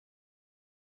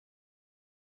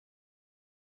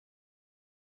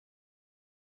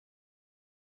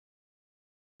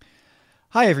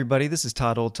Hi everybody, this is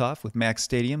Todd Olthoff with Mac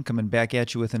Stadium coming back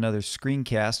at you with another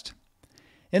screencast.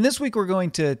 And this week we're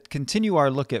going to continue our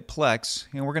look at PLEX,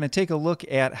 and we're going to take a look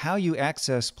at how you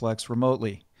access PLEX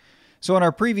remotely. So in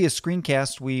our previous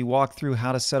screencast, we walked through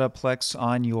how to set up PLEX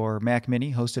on your Mac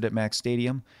Mini hosted at Mac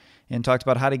Stadium and talked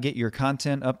about how to get your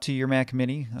content up to your Mac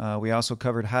Mini. We also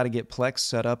covered how to get PLEX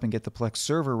set up and get the PLEX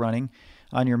server running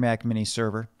on your Mac Mini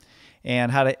server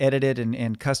and how to edit it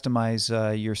and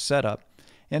customize your setup.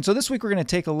 And so this week we're going to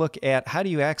take a look at how do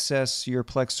you access your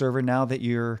PLEX server now that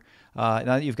you've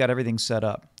got everything set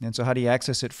up. And so how do you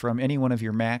access it from any one of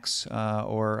your Macs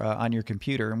or on your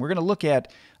computer? And we're going to look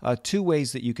at two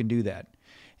ways that you can do that.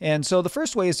 And so the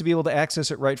first way is to be able to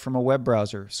access it right from a web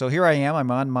browser. So here I am.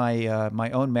 I'm on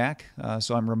my own Mac,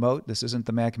 so I'm remote. This isn't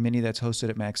the Mac Mini that's hosted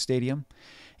at Mac Stadium.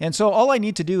 And so all I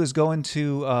need to do is go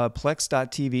into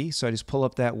plex.tv. So I just pull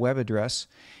up that web address.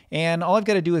 And all I've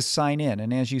got to do is sign in.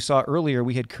 And as you saw earlier,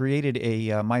 we had created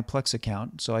a My PLEX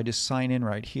account. So I just sign in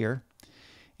right here.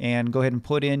 And go ahead and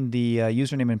put in the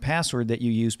username and password that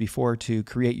you used before to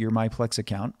create your My PLEX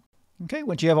account. Okay,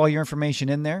 once you have all your information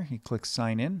in there, you click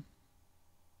Sign In.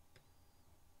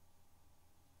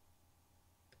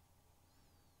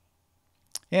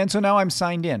 And so now I'm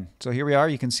signed in. So here we are.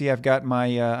 You can see I've got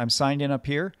my, I'm signed in up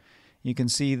here. You can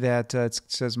see that it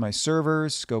says my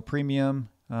servers, Go Premium,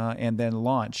 and then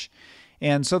Launch.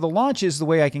 And so the launch is the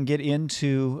way I can get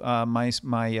into my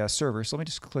server. So let me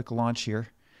just click Launch here.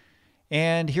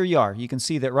 And here you are. You can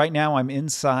see that right now I'm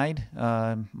inside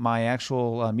my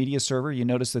actual media server. You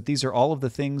notice that these are all of the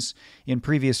things in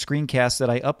previous screencasts that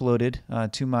I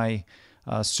uploaded to my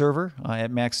server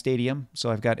at Mac Stadium. So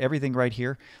I've got everything right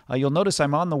here. You'll notice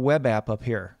I'm on the web app up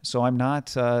here. So I'm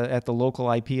not at the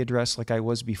local IP address like I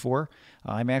was before.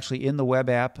 I'm actually in the web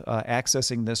app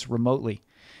accessing this remotely.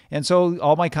 And so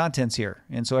all my content's here.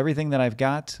 And so everything that I've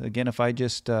got, again, if I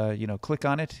just click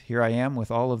on it, here I am with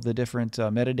all of the different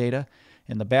metadata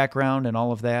in the background and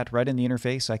all of that right in the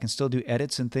interface. I can still do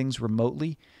edits and things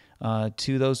remotely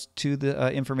to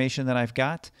the information that I've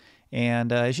got.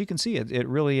 And as you can see, it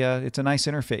really it's a nice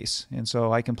interface, and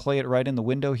so I can play it right in the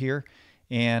window here,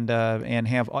 and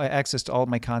have access to all of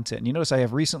my content. And you notice I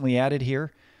have recently added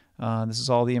here. This is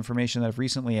all the information that I've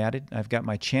recently added. I've got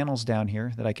my channels down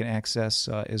here that I can access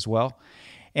as well.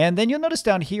 And then you'll notice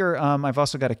down here I've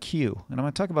also got a queue, and I'm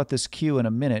going to talk about this queue in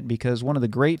a minute because one of the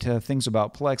great things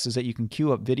about PLEX is that you can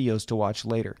queue up videos to watch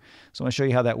later. So I'm going to show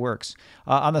you how that works.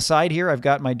 On the side here, I've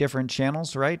got my different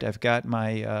channels, right? I've got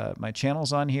my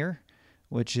channels on here,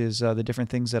 which is the different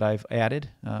things that I've added.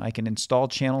 I can install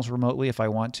channels remotely if I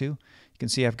want to. You can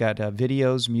see I've got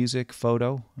videos, music,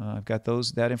 photo. I've got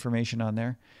that information on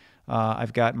there.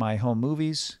 I've got my home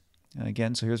movies.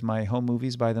 Again, so here's my home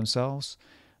movies by themselves.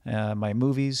 My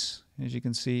movies, as you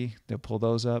can see, they'll pull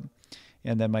those up.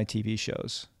 And then my TV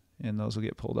shows, and those will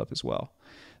get pulled up as well.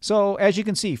 So as you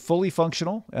can see, fully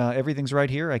functional. Everything's right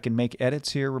here. I can make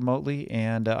edits here remotely,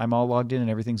 and I'm all logged in and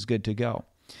everything's good to go.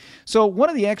 So one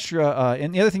of the extra,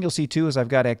 and the other thing you'll see too is I've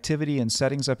got activity and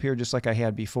settings up here just like I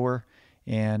had before,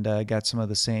 and got some of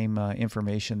the same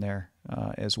information there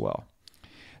as well.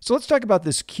 So let's talk about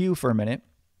this queue for a minute.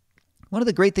 One of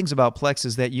the great things about PLEX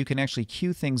is that you can actually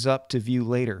queue things up to view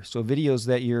later. So videos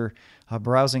that you're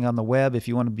browsing on the web, if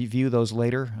you want to view those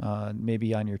later,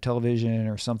 maybe on your television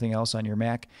or something else on your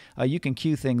Mac, you can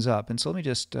queue things up. And so let me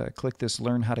just click this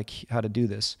Learn how to do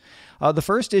this. The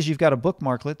first is you've got a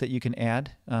bookmarklet that you can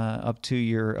add up to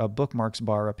your bookmarks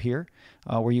bar up here,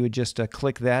 where you would just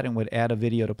click that and would add a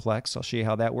video to PLEX. I'll show you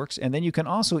how that works. And then you can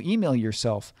also email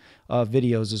yourself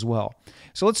videos as well.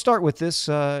 So let's start with this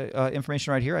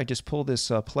information right here. I just pull this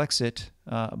Plexit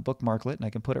bookmarklet, and I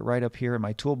can put it right up here in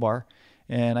my toolbar,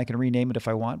 and I can rename it if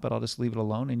I want, but I'll just leave it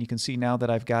alone. And you can see now that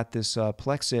I've got this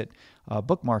Plexit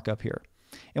bookmark up here.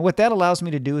 And what that allows me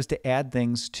to do is to add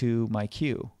things to my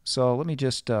queue. So let me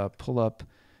just pull up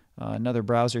another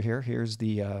browser here. Here's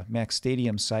the Mac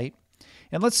Stadium site.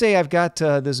 And let's say I've got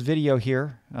this video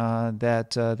here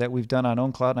that we've done on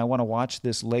OwnCloud, and I want to watch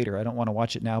this later. I don't want to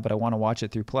watch it now, but I want to watch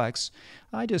it through PLEX.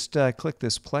 I just click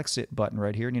this Plexit button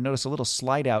right here, and you notice a little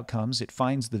slide out comes. It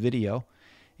finds the video,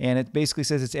 and it basically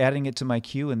says it's adding it to my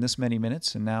queue in this many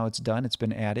minutes, and now it's done. It's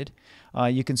been added.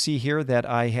 You can see here that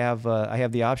I have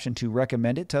the option to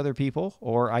recommend it to other people,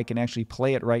 or I can actually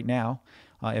play it right now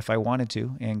if I wanted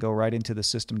to, and go right into the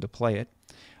system to play it.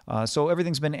 So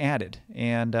everything's been added,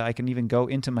 and I can even go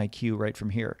into my queue right from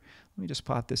here. Let me just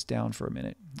pop this down for a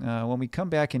minute. When we come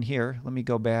back in here, let me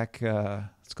go back,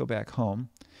 let's go back home.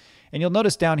 And you'll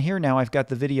notice down here now I've got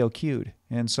the video queued.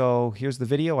 And so here's the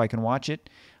video. I can watch it.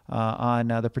 on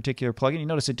the particular plugin. You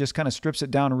notice it just kind of strips it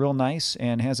down real nice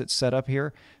and has it set up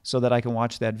here so that I can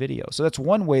watch that video. So that's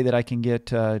one way that I can get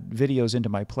videos into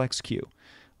my PLEX queue.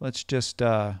 Let's just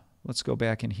let's go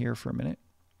back in here for a minute.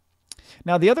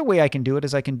 Now the other way I can do it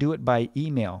is I can do it by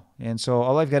email. And so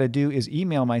all I've got to do is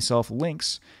email myself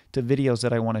links to videos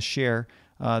that I want to share.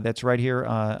 That's right here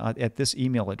at this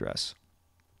email address.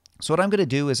 So what I'm going to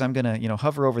do is I'm going to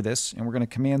hover over this, and we're going to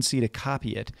Command-C to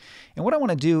copy it. And what I want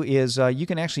to do is you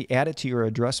can actually add it to your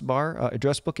address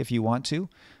book if you want to.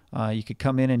 You could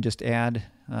come in and just add,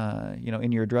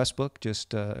 in your address book,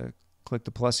 just click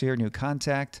the plus here, new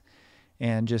contact,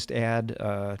 and just add,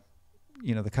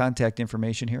 the contact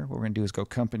information here. What we're going to do is go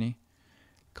company,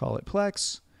 call it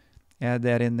PLEX, add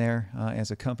that in there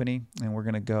as a company, and we're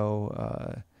going to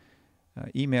go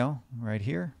email right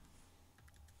here.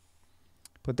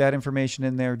 Put that information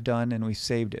in there, done, and we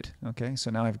saved it. Okay, so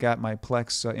now I've got my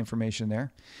PLEX information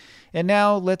there. And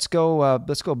now let's go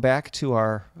back to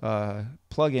our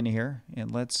plugin here,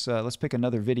 and let's pick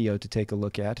another video to take a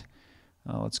look at.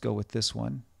 Let's go with this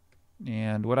one.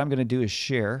 And what I'm going to do is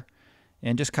share,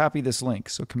 and just copy this link.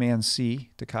 So Command-C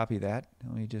to copy that.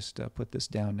 Let me just put this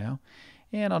down now,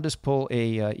 and I'll just pull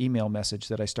a email message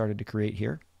that I started to create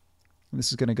here. And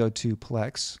this is going to go to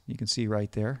PLEX. You can see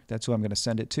right there. That's who I'm going to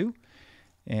send it to.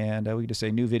 And we can just say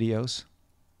new videos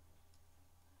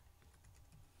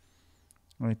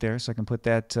right there, so I can put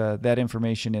that that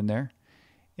information in there,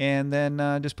 and then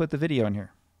just put the video in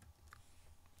here,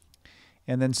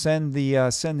 and then send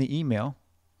the email.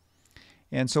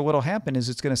 And so what will happen is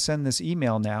it's going to send this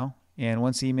email now, and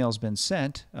once the email's been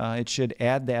sent, it should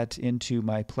add that into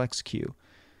my PLEX queue.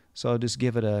 So I'll just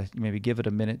maybe give it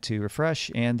a minute to refresh,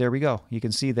 and there we go. You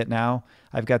can see that now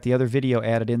I've got the other video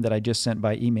added in that I just sent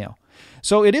by email.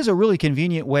 So it is a really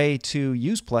convenient way to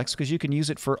use PLEX because you can use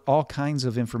it for all kinds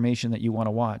of information that you want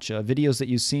to watch. Videos that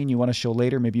you've seen you want to show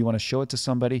later, maybe you want to show it to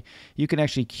somebody. You can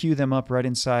actually queue them up right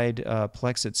inside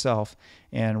PLEX itself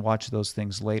and watch those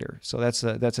things later. So that's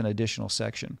an additional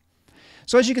section.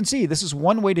 So as you can see, this is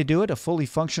one way to do it, a fully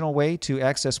functional way to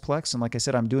access PLEX. And like I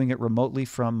said, I'm doing it remotely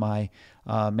from my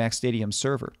Mac Stadium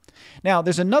server. Now,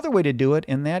 there's another way to do it,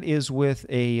 and that is with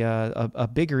a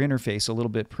bigger interface, a little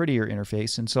bit prettier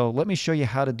interface. And so let me show you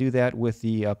how to do that with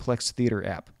the PLEX Theater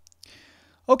app.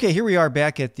 Okay, here we are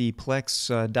back at the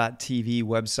PLEX.tv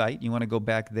website. You want to go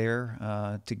back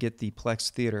there to get the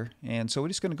PLEX Theater. And so we're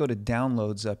just going to go to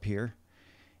Downloads up here.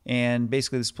 And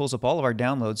basically this pulls up all of our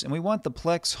downloads, and we want the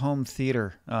PLEX Home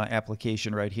Theater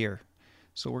application right here.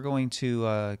 So we're going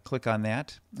to click on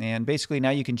that, and basically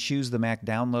now you can choose the Mac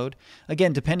download.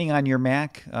 Again, depending on your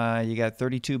Mac, you got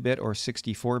 32-bit or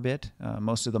 64-bit.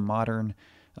 Most of the modern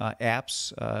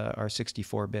apps are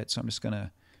 64-bit, so I'm just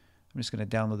gonna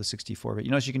download the 64-bit.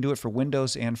 You notice you can do it for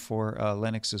Windows and for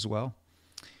Linux as well.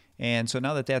 And so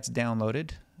now that that's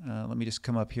downloaded, let me just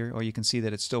come up here. Oh, you can see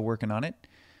that it's still working on it.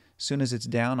 As soon as it's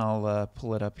down, I'll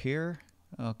pull it up here.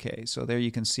 Okay, so there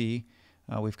you can see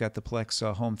we've got the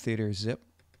PLEX Home Theater zip.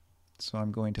 So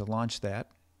I'm going to launch that.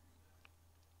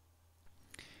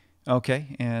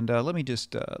 Okay, and let me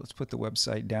just, let's put the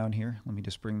website down here. Let me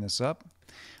just bring this up.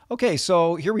 Okay,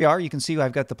 so here we are. You can see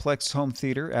I've got the PLEX Home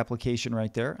Theater application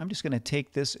right there. I'm just going to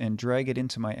take this and drag it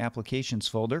into my Applications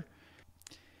folder.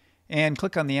 And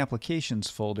click on the Applications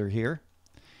folder here.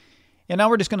 And now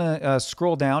we're just going to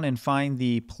scroll down and find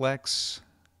the PLEX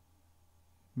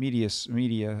Media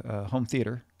Home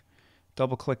Theater.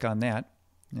 Double click on that,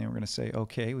 and we're going to say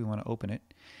OK. We want to open it.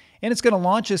 And it's going to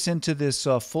launch us into this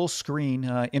full screen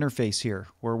interface here,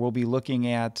 where we'll be looking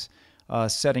at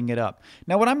setting it up.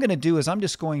 Now what I'm going to do is I'm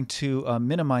just going to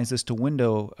minimize this to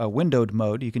windowed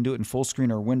mode. You can do it in full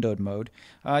screen or windowed mode.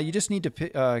 You just need to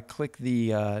click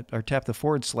or tap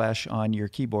the / on your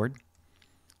keyboard.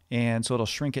 And so it'll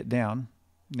shrink it down.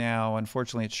 Now,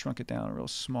 unfortunately, it's shrunk it down real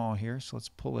small here. So let's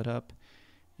pull it up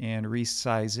and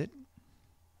resize it.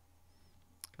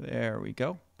 There we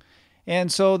go. And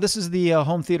so this is the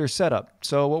home theater setup.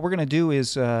 So what we're going to do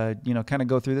is, kind of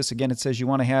go through this. Again, it says you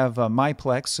want to have My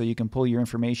PLEX, so you can pull your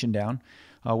information down,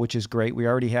 which is great. We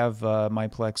already have My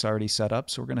PLEX already set up.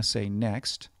 So we're going to say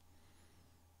Next.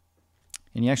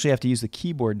 And you actually have to use the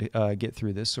keyboard to get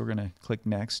through this, so we're going to click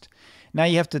Next. Now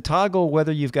you have to toggle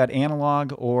whether you've got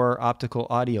analog or optical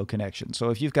audio connection. So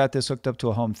if you've got this hooked up to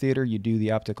a home theater, you do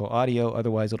the optical audio,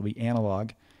 otherwise it'll be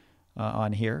analog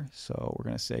on here. So we're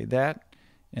going to say that,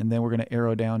 and then we're going to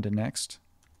arrow down to Next.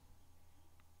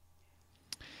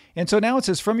 And so now it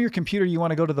says from your computer you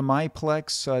want to go to the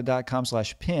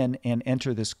myplex.com/pin and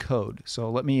enter this code. So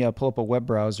let me pull up a web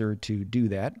browser to do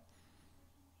that.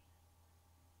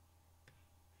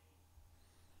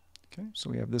 Okay, so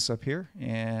we have this up here,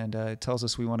 and it tells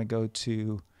us we want to go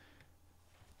to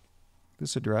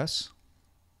this address.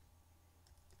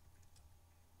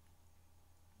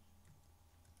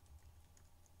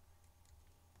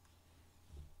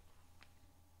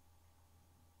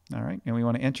 All right, and we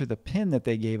want to enter the PIN that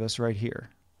they gave us right here.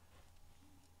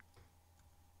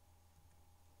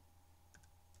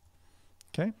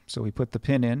 Okay, so we put the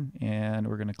PIN in, and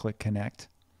we're going to click Connect.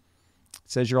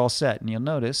 It says you're all set, and you'll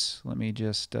notice, let me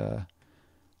just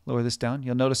lower this down.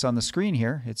 You'll notice on the screen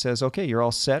here, it says, okay, you're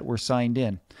all set, we're signed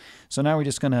in. So now we're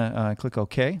just going to click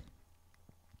OK.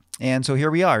 And so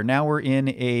here we are. Now we're in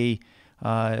a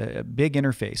big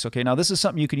interface. Okay, now this is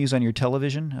something you can use on your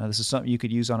television. This is something you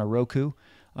could use on a Roku.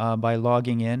 By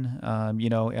logging in,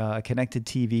 a connected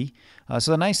TV.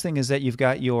 So the nice thing is that you've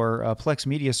got your PLEX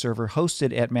media server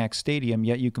hosted at Mac Stadium,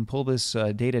 yet you can pull this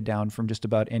data down from just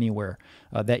about anywhere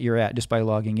that you're at just by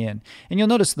logging in. And you'll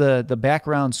notice the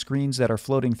background screens that are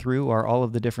floating through are all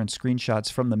of the different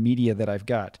screenshots from the media that I've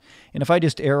got. And if I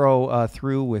just arrow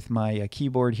through with my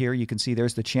keyboard here, you can see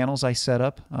there's the channels I set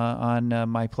up on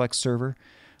my PLEX server.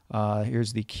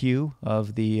 Here's the queue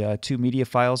of the 2 media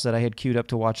files that I had queued up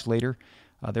to watch later.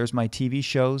 There's my TV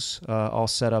shows all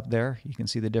set up there. You can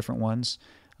see the different ones.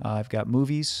 I've got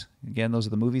movies. Again, those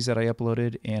are the movies that I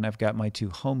uploaded, and I've got my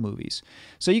 2 home movies.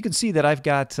 So you can see that I've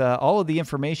got all of the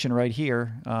information right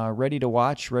here ready to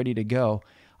watch, ready to go,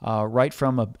 right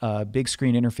from a big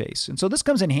screen interface. And so this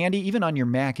comes in handy even on your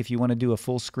Mac if you want to do a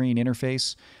full screen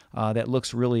interface that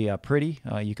looks really pretty.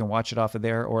 You can watch it off of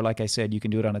there, or like I said, you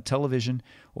can do it on a television,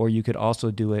 or you could also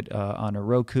do it on a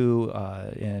Roku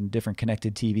and different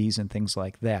connected TVs and things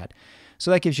like that.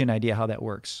 So that gives you an idea how that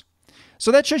works.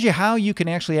 So that shows you how you can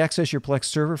actually access your PLEX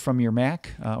server from your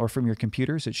Mac or from your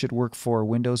computers. It should work for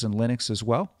Windows and Linux as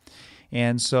well.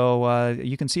 And so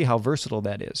you can see how versatile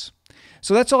that is.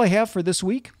 So that's all I have for this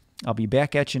week. I'll be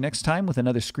back at you next time with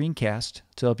another screencast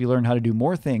to help you learn how to do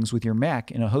more things with your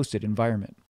Mac in a hosted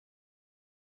environment.